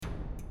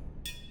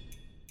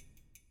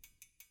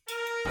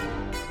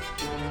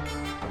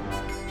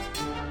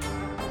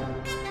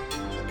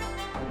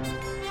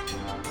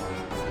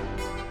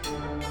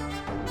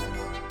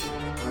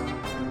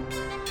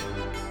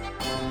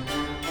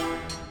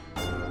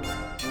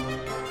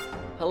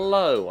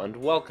Hello and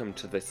welcome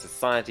to the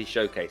Society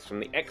Showcase from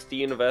the Exeter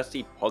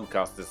University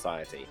Podcast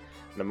Society.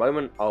 In a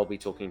moment, I'll be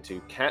talking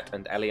to Kat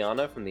and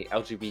Eliana from the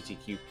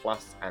LGBTQ+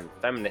 and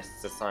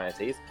Feminist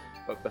Societies.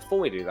 But before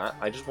we do that,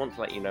 I just want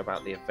to let you know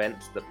about the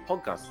events that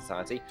Podcast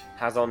Society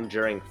has on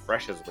during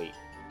Freshers Week.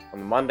 On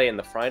the Monday and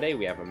the Friday,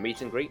 we have a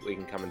meet and greet where you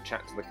can come and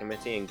chat to the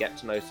committee and get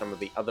to know some of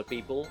the other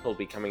people who'll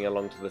be coming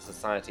along to the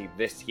Society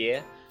this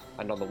year.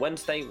 And on the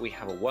Wednesday, we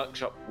have a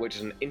workshop which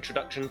is an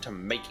introduction to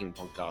making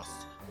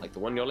podcasts, like the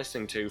one you're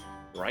listening to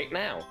right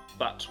now.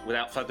 But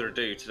without further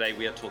ado, today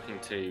we are talking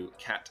to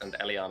Kat and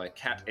Eliana.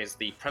 Kat is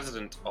the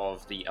president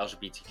of the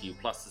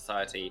LGBTQ+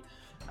 Society,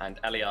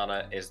 and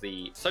Eliana is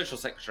the social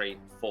secretary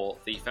for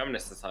the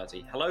Feminist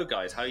Society. Hello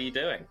guys, how are you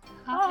doing?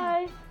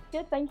 Hi,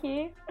 good, thank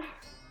you.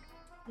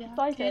 Yeah,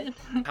 Excited.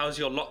 good. How's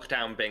your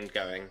lockdown been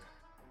going?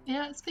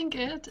 Yeah, it's been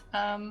good.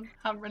 Haven't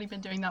really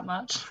been doing that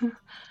much.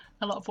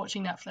 A lot of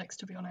watching Netflix,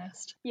 to be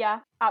honest. Yeah,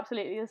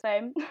 absolutely the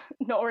same.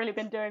 Not really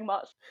been doing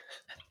much.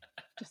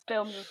 Just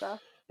films and stuff.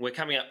 We're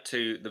coming up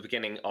to the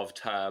beginning of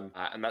term,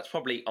 and that's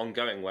probably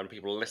ongoing when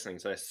people are listening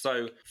to this.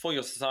 So for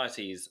your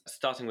societies,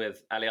 starting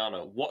with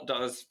Eliana, what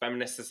does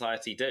Feminist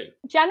Society do?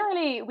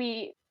 Generally,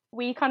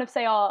 we kind of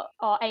say our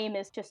aim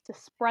is just to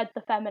spread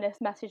the feminist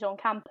message on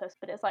campus,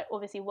 but it's like,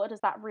 obviously, what does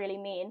that really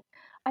mean?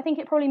 I think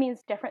it probably means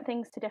different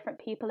things to different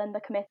people in the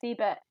committee,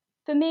 but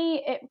for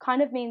me, it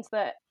kind of means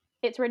that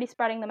it's really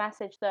spreading the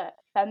message that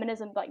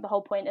feminism, like the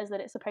whole point is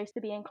that it's supposed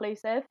to be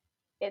inclusive.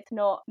 It's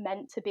not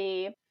meant to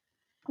be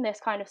this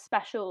kind of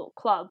special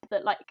club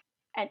that like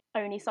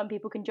only some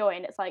people can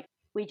join. It's like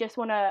we just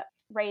want to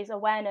raise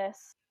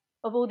awareness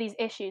of all these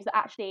issues that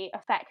actually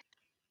affect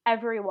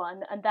everyone,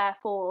 and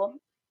therefore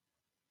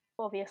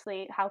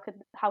obviously how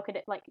could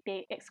it like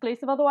be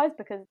exclusive otherwise,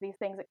 because these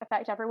things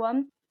affect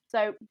everyone.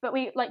 So but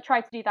we like try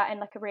to do that in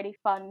like a really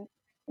fun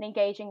and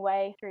engaging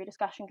way through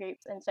discussion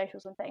groups and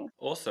socials and things.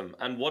 Awesome.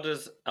 And what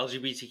does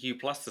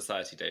LGBTQ+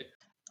 Society do?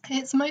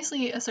 It's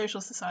mostly a social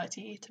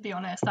society, to be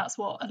honest. That's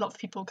what a lot of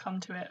people come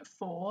to it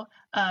for,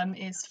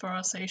 is for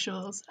our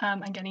socials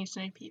and getting to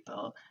know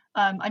people.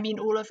 I mean,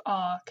 all of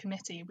our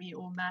committee,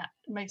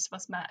 most of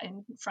us met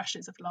in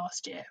freshers of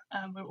last year.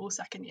 We're all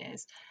second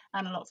years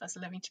and a lot of us are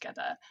living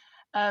together.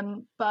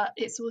 But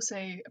it's also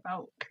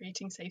about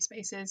creating safe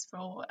spaces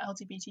for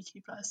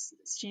LGBTQ+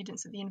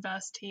 students at the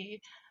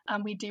university.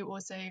 And we do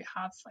also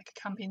have like a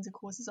campaigns and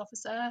causes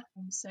officer.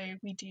 So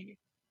we do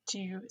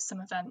some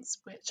events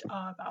which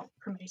are about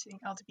promoting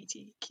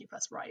LGBTQ+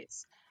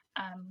 rights,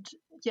 and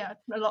yeah,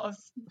 a lot of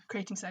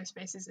creating safe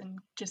spaces and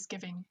just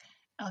giving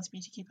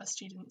LGBTQ+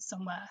 students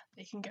somewhere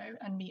they can go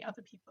and meet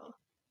other people.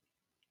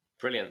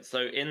 Brilliant. So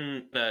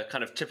in the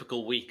kind of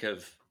typical week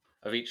of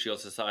each of your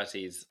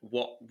societies,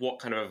 what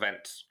kind of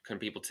events can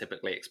people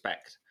typically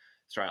expect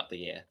throughout the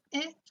year?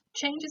 It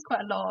changes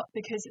quite a lot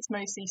because it's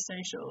mostly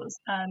socials,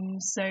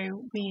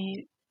 so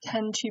we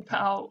tend to put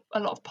out a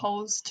lot of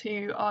polls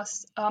to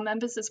our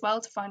members as well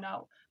to find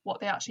out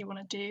what they actually want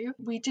to do.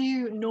 We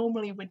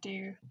would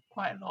do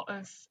quite a lot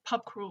of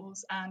pub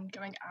crawls and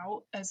going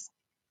out, as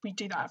we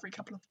do that every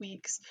couple of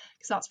weeks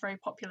because that's very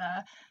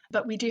popular.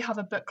 But we do have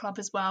a book club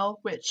as well,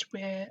 which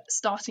we're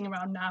starting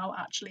around now.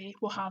 Actually,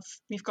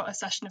 we've got a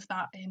session of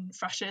that in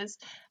freshers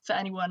for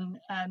anyone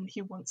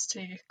who wants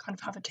to kind of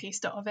have a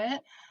taster of it.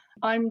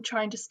 I'm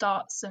trying to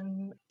start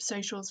some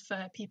socials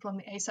for people on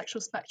the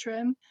asexual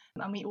spectrum,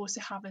 and we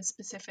also have a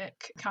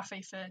specific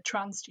cafe for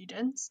trans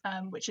students,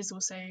 which is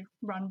also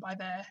run by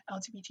the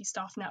LGBT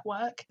staff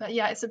network. But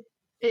yeah,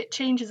 it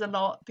changes a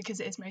lot because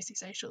it is mostly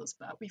socials,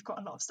 but we've got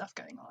a lot of stuff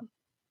going on.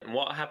 And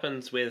what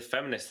happens with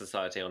Feminist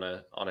Society on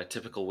a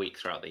typical week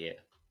throughout the year?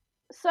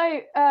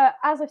 So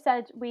as I've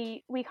said,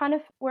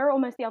 we're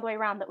almost the other way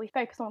around, that we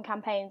focus on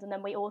campaigns and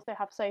then we also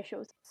have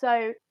socials.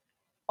 So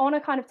on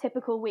a kind of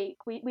typical week,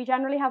 we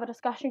generally have a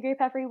discussion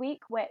group every week,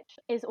 which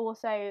is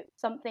also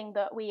something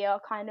that we are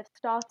kind of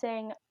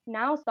starting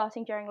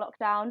during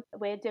lockdown.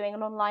 We're doing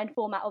an online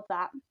format of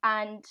that.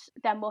 And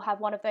then we'll have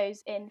one of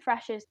those in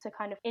freshers to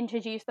kind of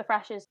introduce the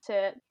freshers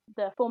to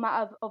the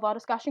format of our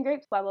discussion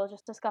groups, where we'll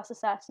just discuss a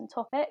certain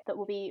topic that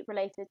will be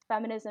related to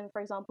feminism.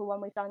 For example,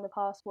 one we've done in the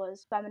past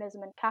was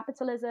feminism and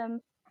capitalism,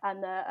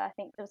 and I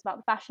think it was about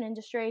the fashion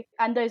industry,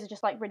 and those are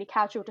just like really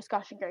casual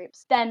discussion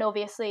groups. Then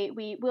obviously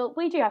we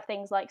do have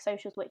things like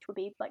socials, which will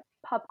be like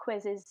pub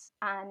quizzes,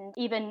 and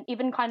even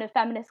kind of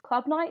feminist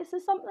club nights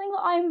is something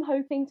that I'm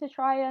hoping to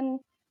try and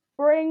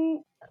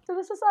bring to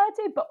the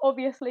society, but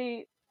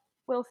obviously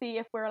we'll see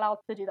if we're allowed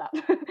to do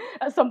that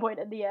at some point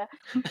in the year.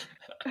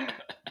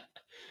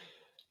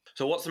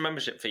 So what's the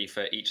membership fee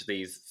for each of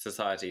these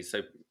societies?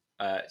 So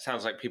it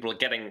sounds like people are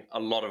getting a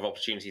lot of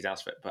opportunities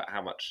out of it, but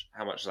how much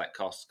does that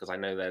cost? Because I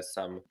know there's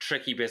some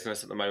tricky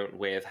business at the moment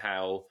with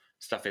how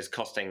stuff is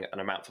costing an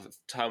amount for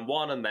term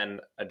 1 and then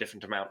a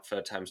different amount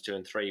for terms 2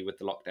 and 3 with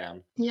the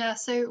lockdown. Yeah,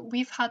 so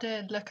we've had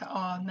a look at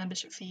our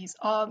membership fees.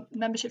 Our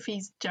membership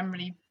fees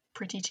generally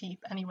pretty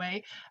cheap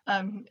anyway,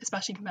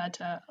 especially compared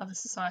to other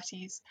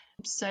societies.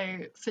 So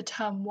for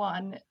term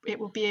 1, it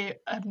will be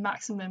a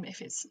maximum,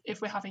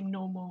 if we're having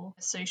normal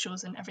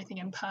socials and everything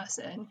in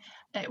person,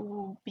 it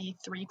will be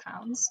 £3.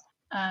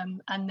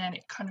 And then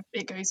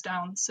it goes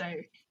down. So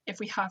if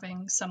we're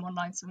having some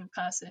online, some in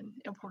person,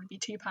 it'll probably be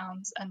 £2.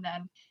 And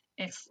then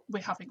if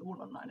we're having all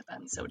online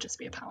events, it'll just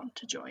be £1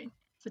 to join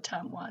for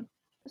term 1.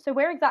 So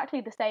we're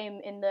exactly the same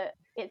in that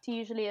it's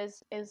usually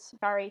is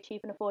very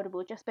cheap and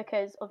affordable, just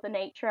because of the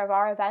nature of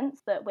our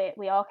events, that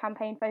we are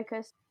campaign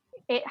focused.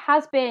 It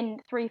has been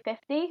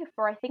 £3.50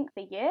 for, I think,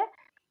 the year.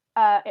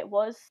 It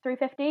was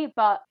 £3.50,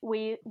 but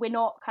we're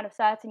not kind of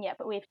certain yet.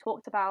 But we've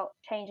talked about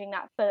changing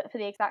that for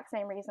the exact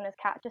same reason as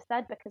Kat just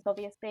said, because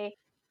obviously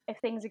if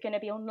things are going to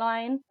be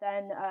online,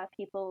 then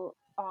people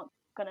aren't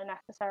going to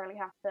necessarily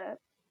have to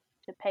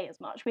pay as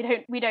much.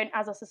 We don't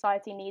as a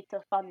society need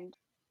to fund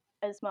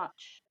as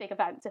much big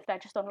events if they're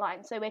just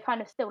online. So we're kind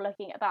of still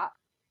looking at that,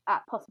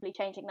 at possibly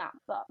changing that.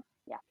 But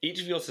yeah.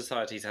 Each of your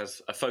societies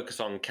has a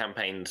focus on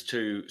campaigns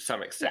to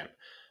some extent.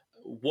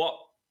 Yeah. What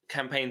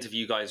campaigns have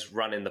you guys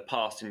run in the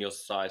past in your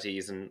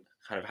societies, and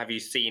kind of have you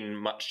seen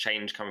much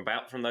change come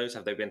about from those?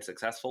 Have they been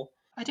successful?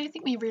 I don't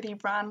think we really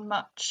ran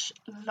much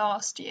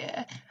last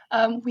year.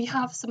 We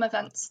have some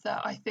events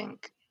that I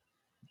think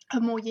are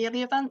more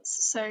yearly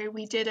events. So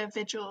we did a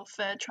vigil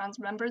for Trans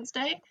Remembrance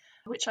Day,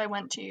 which I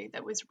went to.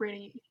 That was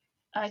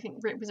I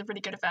think it was a really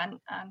good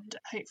event, and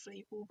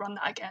hopefully we'll run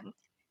that again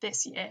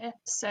this year.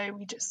 So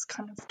we just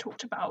kind of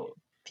talked about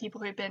people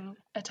who've been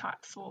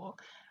attacked for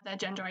their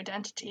gender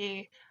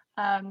identity,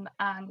 and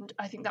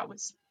I think that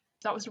was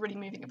a really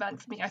moving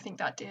event for me. I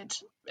think it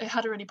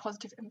had a really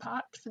positive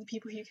impact for the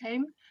people who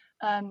came,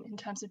 in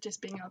terms of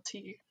just being able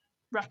to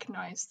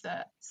recognise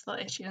that it's an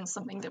issue and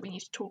something that we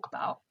need to talk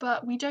about.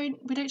 But we don't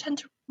tend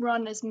to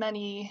run as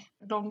many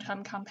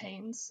long-term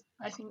campaigns,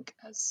 I think,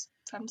 as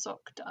FemSoc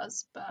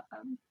does. But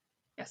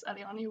yes,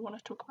 Eliana, you want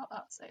to talk about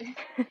that? So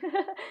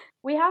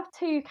we have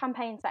 2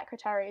 campaign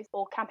secretaries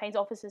or campaigns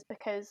officers,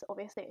 because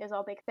obviously it is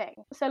our big thing.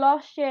 So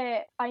last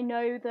year, I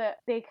know that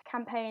big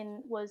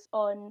campaign was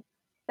on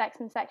sex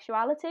and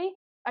sexuality.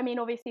 I mean,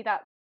 obviously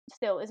that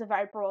still is a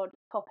very broad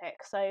topic.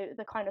 So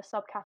the kind of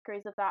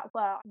subcategories of that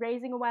were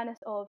raising awareness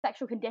of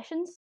sexual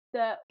conditions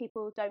that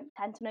people don't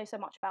tend to know so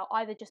much about,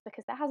 either just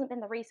because there hasn't been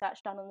the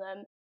research done on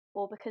them,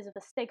 or because of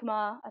the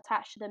stigma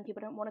attached to them,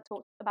 people don't want to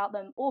talk about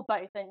them, or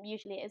both, and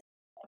usually it is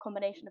a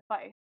combination of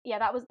both. Yeah,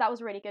 that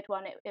was a really good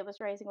one. It was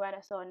raising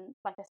awareness on,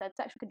 like I said,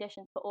 sexual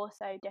conditions, but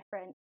also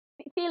different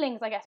feelings,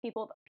 I guess,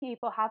 people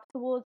have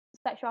towards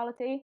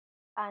sexuality,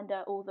 and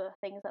all the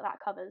things that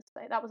covers.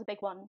 So that was a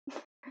big one.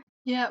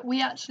 Yeah,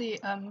 we actually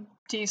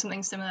do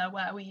something similar,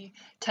 where we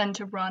tend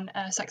to run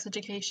a sex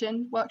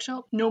education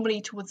workshop,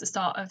 normally towards the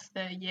start of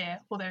the year,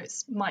 although it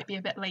might be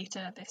a bit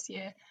later this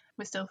year.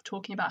 We're still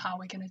talking about how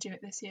we're going to do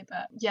it this year.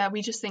 But yeah,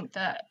 we just think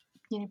that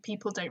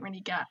people don't really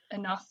get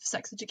enough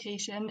sex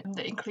education, and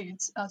that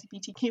includes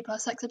LGBTQ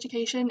plus sex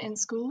education in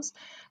schools.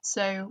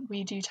 So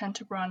we do tend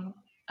to run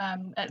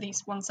at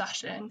least one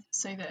session,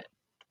 so that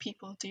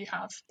people do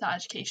have that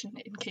education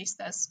in case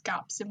there's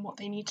gaps in what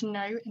they need to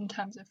know in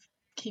terms of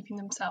keeping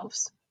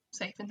themselves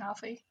safe and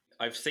healthy.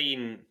 I've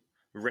seen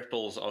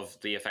ripples of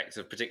the effects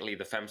of particularly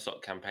the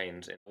FemSoc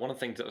campaigns. One of the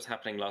things that was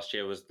happening last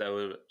year was there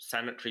were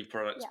sanitary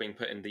products being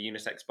put in the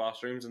unisex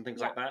bathrooms and things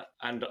like that.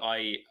 And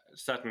I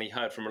certainly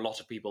heard from a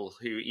lot of people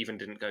who even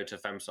didn't go to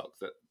FemSoc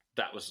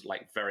that was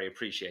very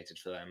appreciated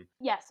for them.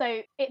 Yeah,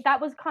 so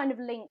that was kind of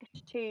linked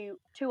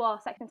to our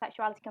sex and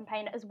sexuality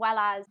campaign, as well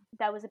as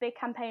there was a big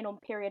campaign on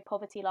period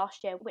poverty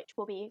last year, which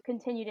will be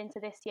continued into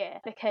this year,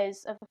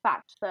 because of the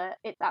fact that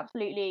it's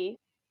absolutely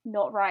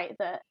not right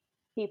that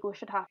people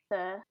should have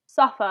to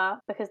suffer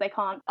because they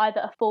can't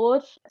either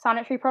afford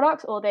sanitary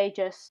products, or they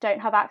just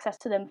don't have access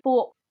to them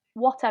for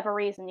whatever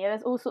reason.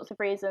 There's all sorts of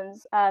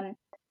reasons, and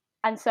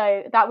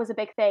so that was a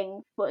big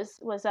thing, was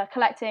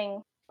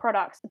collecting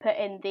products to put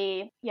in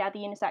the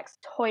unisex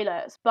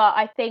toilets. But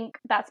I think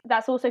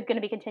that's also going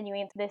to be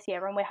continuing into this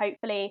year, and we're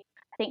hopefully,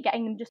 I think,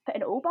 getting them just put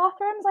in all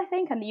bathrooms, I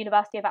think, and the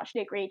university have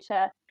actually agreed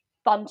to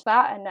fund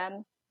that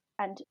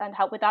and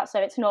help with that. So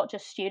it's not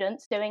just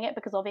students doing it,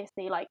 because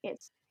obviously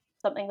it's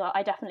something that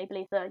I definitely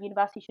believe the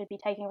university should be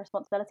taking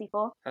responsibility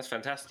for. That's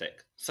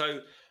fantastic. So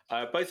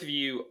both of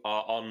you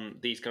are on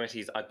these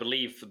committees, I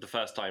believe, for the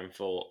first time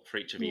for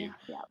each of you.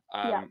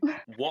 Yeah.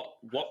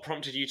 What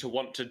prompted you to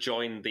want to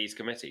join these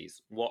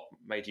committees? What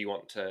made you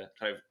want to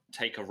kind of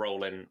take a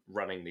role in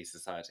running these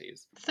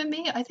societies? For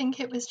me, I think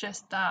it was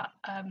just that,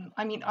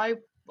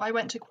 I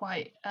went to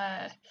quite,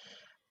 I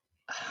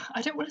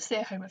don't want to say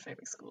a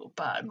homophobic school,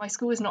 but my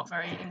school is not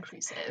very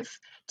inclusive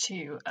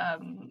to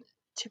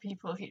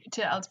people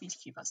to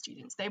LGBTQ plus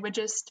students. They were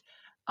just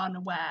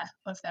unaware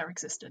of their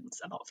existence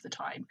a lot of the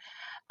time.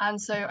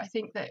 And so I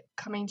think that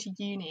coming to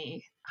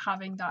uni,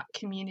 having that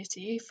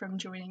community from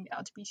joining the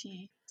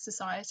LGBT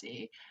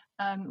society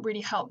really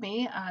helped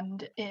me,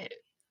 and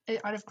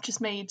I've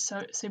just made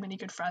so many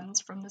good friends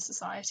from the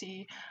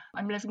society.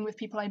 I'm living with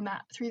people I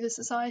met through the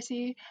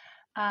society,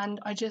 And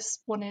I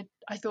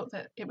thought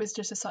that it was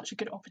just such a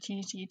good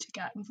opportunity to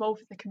get involved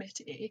with the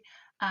committee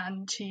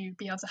and to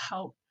be able to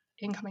help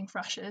incoming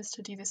freshers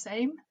to do the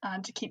same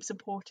and to keep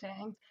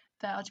supporting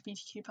the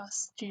LGBTQ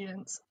plus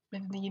students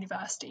within the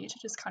university, to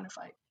just kind of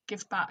like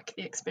give back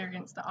the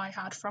experience that I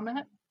had from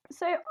it.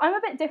 So I'm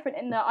a bit different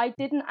in that I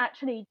didn't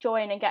actually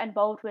join and get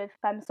involved with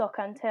FemSoc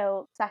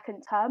until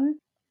second term.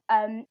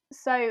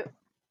 So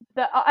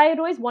I had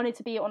always wanted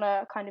to be on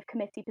a kind of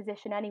committee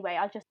position anyway.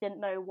 I just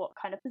didn't know what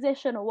kind of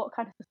position or what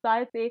kind of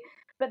society.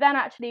 But then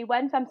actually,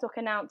 when FemSoc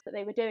announced that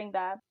they were doing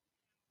their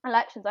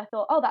elections, I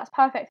thought, oh, that's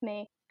perfect for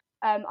me.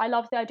 I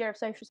love the idea of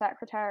social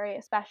secretary,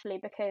 especially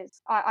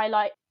because I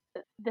like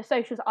the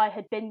socials I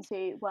had been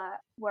to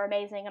were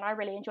amazing and I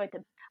really enjoyed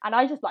them. And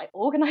I just like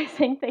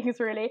organising things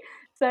really.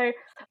 So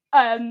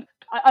I'm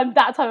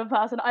that type of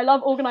person. I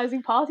love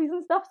organising parties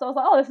and stuff. So I was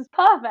like, oh, this is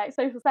perfect.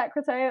 Social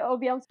secretary, I'll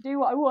be able to do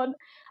what I want.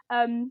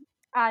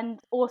 And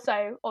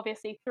also,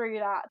 obviously, through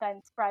that,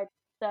 then spread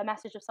the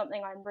message of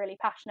something I'm really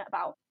passionate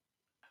about.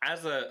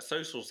 As a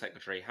social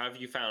secretary, how have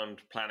you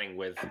found planning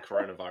with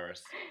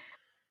coronavirus?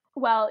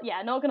 Well,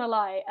 yeah, not gonna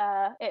lie,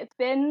 it's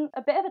been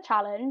a bit of a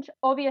challenge.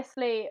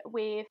 Obviously,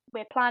 we're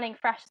planning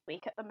Freshers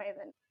Week at the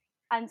moment,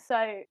 and so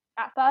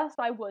at first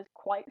I was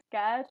quite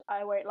scared.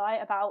 I won't lie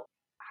about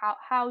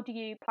how do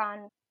you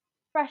plan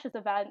Freshers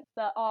events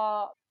that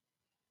are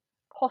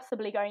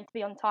possibly going to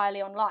be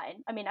entirely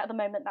online. I mean, at the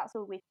moment, that's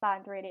all we've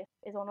planned really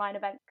is online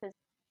events because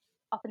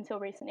up until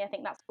recently, I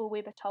think that's all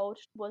we were told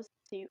was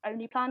to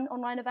only plan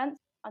online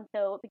events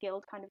until the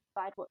guild kind of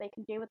decide what they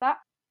can do with that.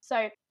 So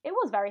it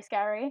was very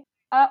scary.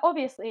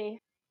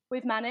 Obviously,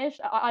 we've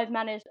managed. I've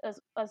managed as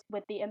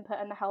with the input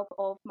and the help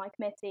of my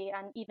committee,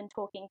 and even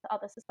talking to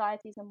other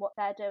societies and what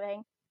they're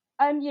doing.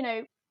 You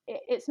know,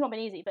 it's not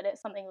been easy, but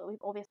it's something that we've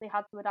obviously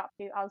had to adapt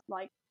to, as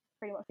like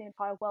pretty much the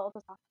entire world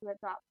has had to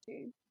adapt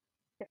to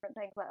different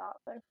things like that.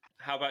 So,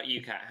 how about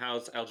you, Kat?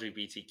 How's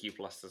LGBTQ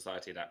plus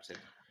society adapted?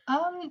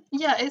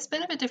 Yeah, it's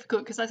been a bit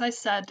difficult because, as I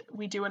said,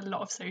 we do a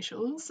lot of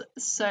socials.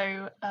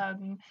 So,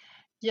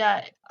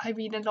 yeah, I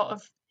mean, a lot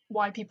of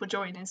why people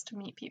join is to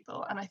meet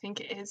people, and I think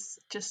it is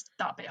just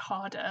that bit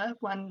harder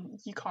when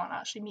you can't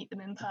actually meet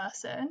them in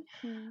person.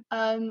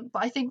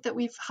 But I think that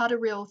we've had a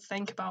real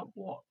think about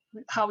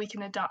how we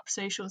can adapt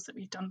socials that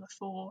we've done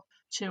before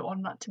to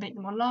make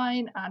them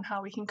online, and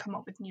how we can come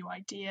up with new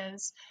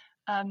ideas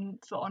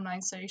for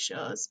online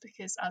socials.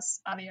 Because,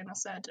 as Aliana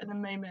said, at the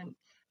moment,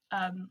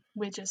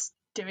 we're just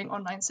doing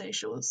online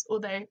socials,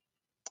 although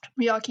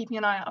we are keeping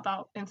an eye out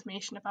about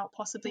information about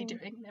possibly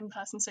doing an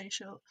in-person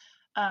social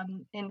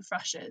in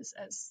freshers,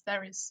 as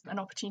there is an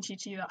opportunity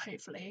to do that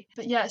hopefully.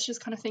 But yeah, it's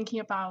just kind of thinking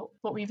about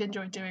what we've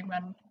enjoyed doing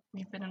when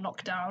we've been in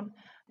lockdown,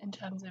 in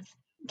terms of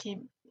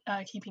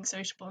keeping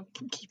sociable,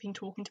 keeping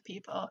talking to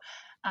people,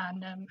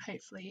 and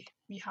hopefully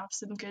we have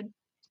some good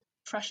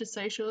freshers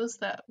socials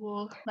that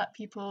will let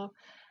people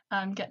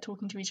get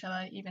talking to each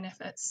other, even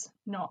if it's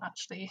not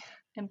actually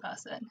in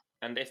person.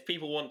 And if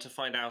people want to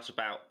find out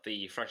about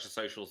the fresher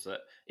socials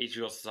that each of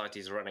your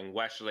societies are running,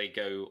 where shall they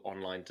go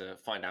online to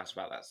find out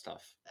about that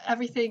stuff?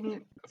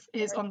 Everything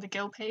is on the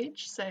guild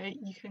page, so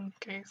you can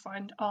go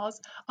find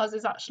ours. Ours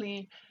is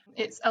actually,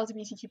 it's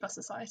LGBTQ plus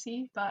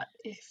society, but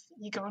if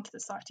you go onto the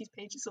societies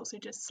page, it's also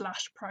just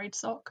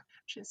 /PrideSoc,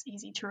 which is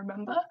easy to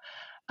remember.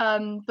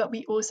 But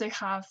we also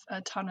have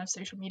a ton of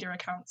social media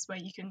accounts where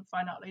you can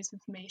find out loads of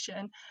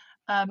information.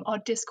 Our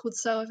Discord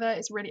server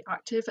is really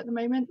active at the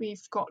moment.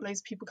 We've got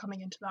loads of people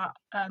coming into that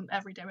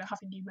every day. We're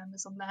having new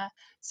members on there.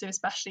 So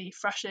especially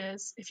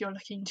freshers, if you're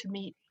looking to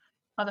meet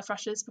other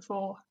freshers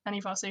before any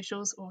of our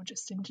socials or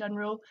just in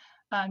general,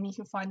 you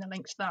can find the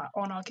link to that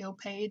on our guild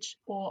page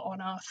or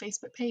on our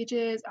Facebook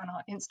pages and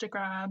our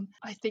Instagram.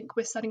 I think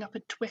we're setting up a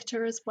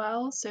Twitter as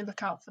well, so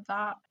look out for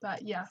that.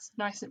 But yes,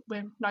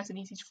 we're nice and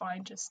easy to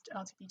find, just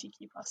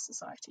LGBTQ plus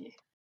society.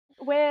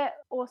 We're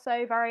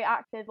also very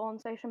active on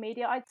social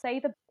media. I'd say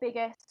the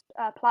biggest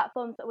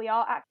platforms that we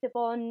are active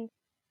on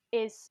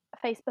is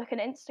Facebook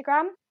and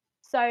Instagram.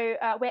 So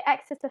we're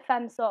Exeter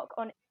FemSoc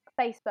on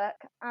Facebook,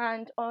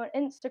 and on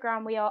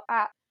Instagram we are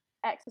at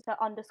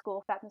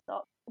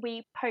Exeter_FemSoc.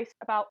 We post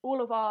about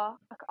all of our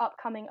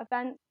upcoming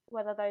events,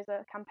 whether those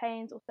are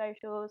campaigns or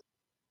socials.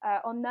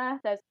 On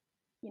there's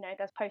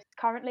posts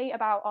currently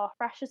about our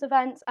freshers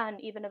events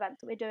and even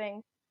events that we're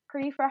doing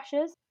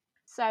pre-freshers.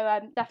 So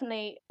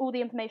definitely all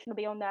the information will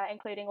be on there,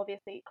 including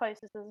obviously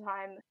closest to the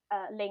time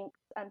links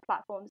and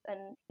platforms,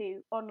 and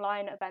to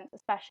online events,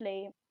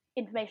 especially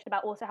information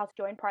about also how to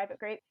join private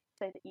groups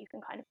so that you can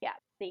kind of get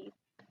the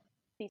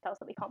details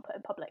that we can't put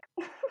in public.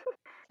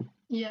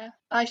 Yeah,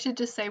 I should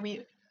just say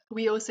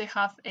we also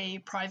have a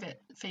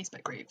private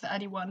Facebook group for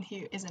anyone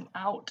who isn't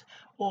out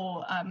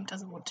or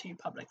doesn't want to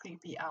publicly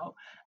be out.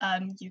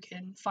 You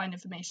can find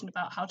information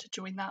about how to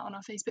join that on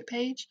our Facebook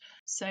page.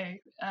 So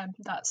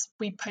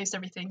we post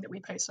everything that we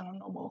post on a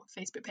normal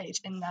Facebook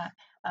page in there,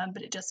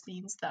 but it just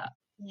means that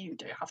you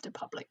don't have to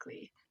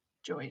publicly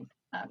join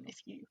if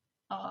you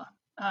are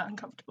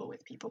uncomfortable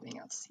with people being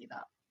able to see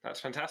that. That's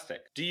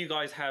fantastic. Do you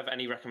guys have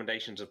any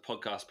recommendations of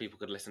podcasts people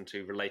could listen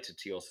to related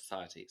to your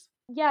societies?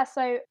 Yeah,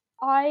 so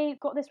I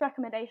got this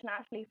recommendation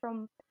actually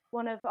from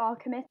one of our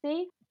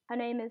committee. Her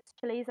name is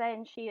Chalize,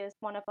 and she is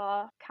one of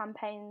our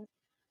campaigns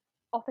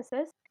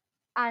officers.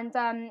 And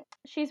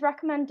she's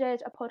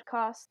recommended a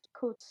podcast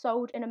called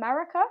Sold in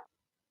America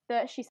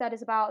that she said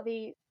is about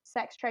the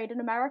sex trade in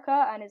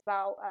America and is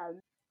about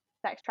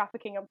sex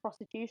trafficking and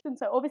prostitution.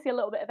 So obviously a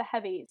little bit of a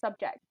heavy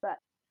subject, but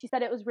she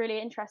said it was really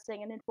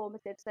interesting and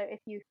informative. So if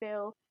you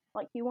feel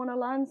like you want to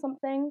learn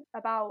something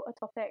about a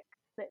topic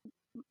that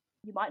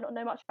you might not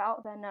know much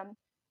about, then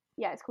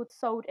yeah, it's called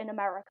Sold in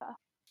America.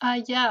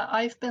 Yeah,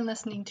 I've been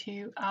listening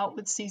to Out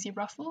with Susie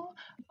Ruffle.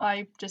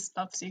 I just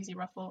love Susie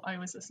Ruffle. I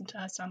always listen to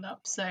her stand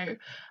up. So,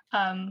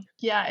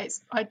 yeah,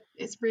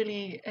 it's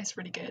really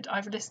good.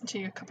 I've listened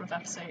to a couple of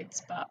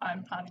episodes, but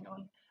I'm planning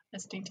on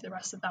listening to the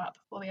rest of that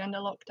before the end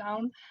of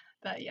lockdown.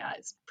 But yeah,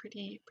 it's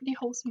pretty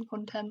wholesome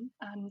content,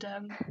 and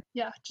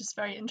yeah, just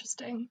very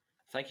interesting.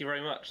 Thank you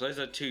very much. Those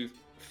are two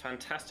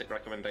fantastic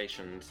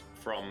recommendations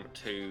from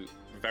two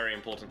very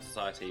important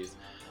societies.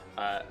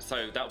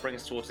 So that'll bring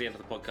us towards the end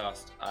of the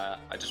podcast.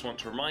 I just want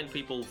to remind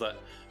people that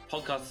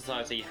Podcast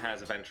Society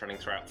has events running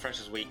throughout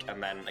Freshers Week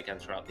and then again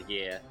throughout the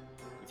year.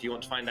 If you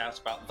want to find out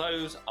about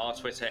those, our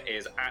Twitter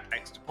is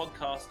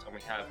 @ExeterPodcast, and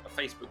we have a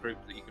Facebook group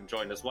that you can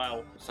join as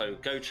well. So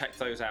go check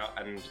those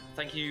out, and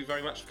thank you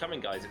very much for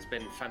coming, guys. It's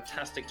been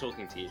fantastic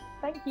talking to you.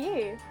 Thank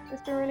you.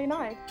 It's been really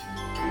nice.